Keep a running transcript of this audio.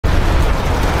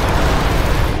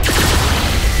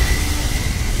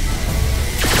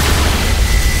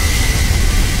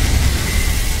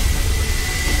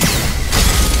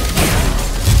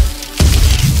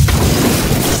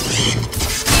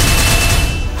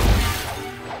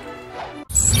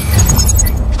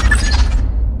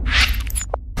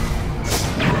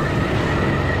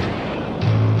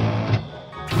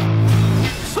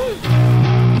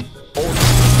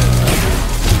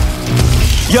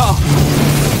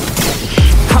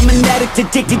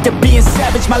addicted to being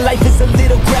savage. My life is a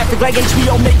little graphic, like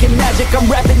HBO making magic. I'm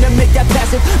rapping to make that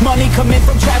passive money coming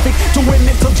from traffic, doing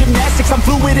mental gymnastics. I'm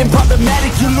fluid and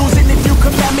problematic. You losing if you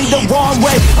come at me the wrong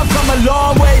way. I've come a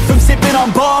long way from sipping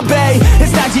on Bombay.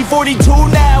 It's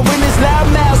 1942 now, in this loud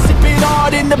mouth, sipping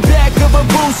hard in the back of a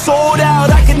booth, sold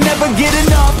out. I can never get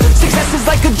enough. Success is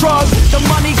like a drug. The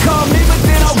money come in, but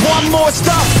then I want more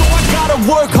stuff. So I gotta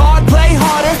work hard, play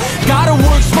harder, gotta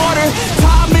work smarter.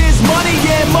 Time is money,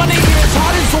 yeah, money is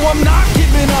harder. So I'm not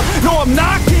giving up, no, I'm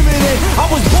not giving in. I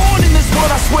was born in this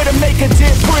world, I swear, to make a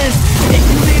difference. If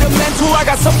you need a mentor, I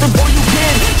got something for you,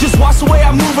 kid. Just watch the way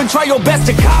I move and try your best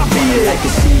to copy it. Like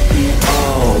a CEO,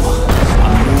 I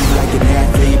move like an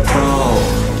athlete pro.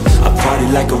 I party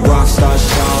like a rock star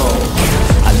show.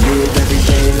 I live every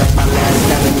day like my last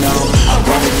never know. I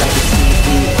run it like a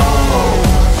CEO,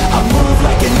 I move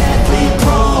like an athlete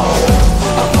pro.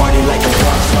 I party like a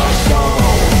rock star show.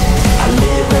 I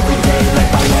live every day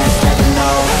like my last never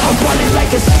know. I run it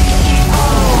like a CEO,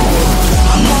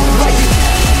 I move like an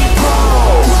athlete pro.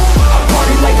 I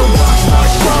party like a rock star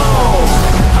show.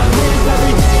 I live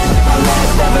every day like my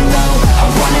last never know. I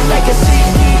run it like a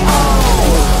CEO,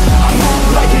 I move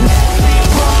like an athlete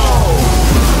pro.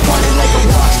 I party like a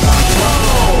rock star show.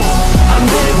 I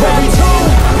live every day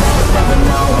like my last never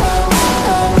know.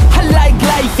 I like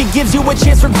life, it gives you a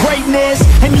chance for greatness.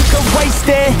 And you can waste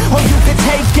it, or you can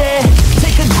take it.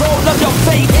 Take control of your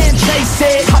fate and chase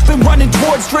it. I've been running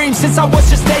towards dreams since I was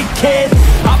just a kid.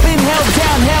 I've been held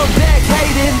down, held back,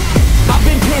 hated. I've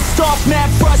been pissed off, mad,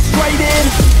 frustrated.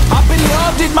 I've been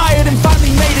loved, admired, and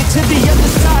finally made it to the other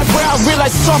side, where I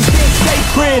realized something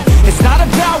sacred. It's not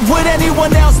about what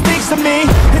anyone else thinks of me.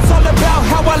 It's all about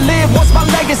how I live, what's my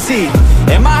legacy.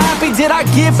 Am I happy, did I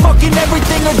give fucking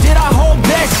everything, or did I hold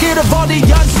back, scared of all the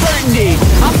uncertainty?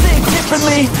 I think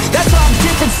differently, that's why I'm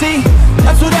different, see.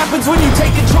 That's what happens when you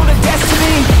take control of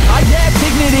destiny. I have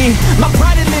dignity, my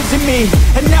pride it lives in me.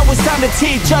 And now it's time to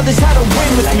teach others how to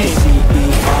win with me.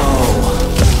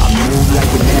 I move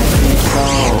like an athlete pro.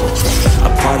 I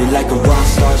party like a rock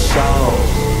star show.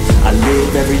 I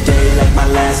live every day like my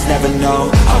last never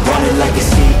know. I run it like a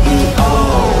CEO,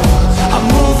 I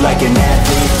move like an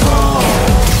athlete pro.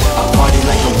 I party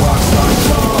like a rock star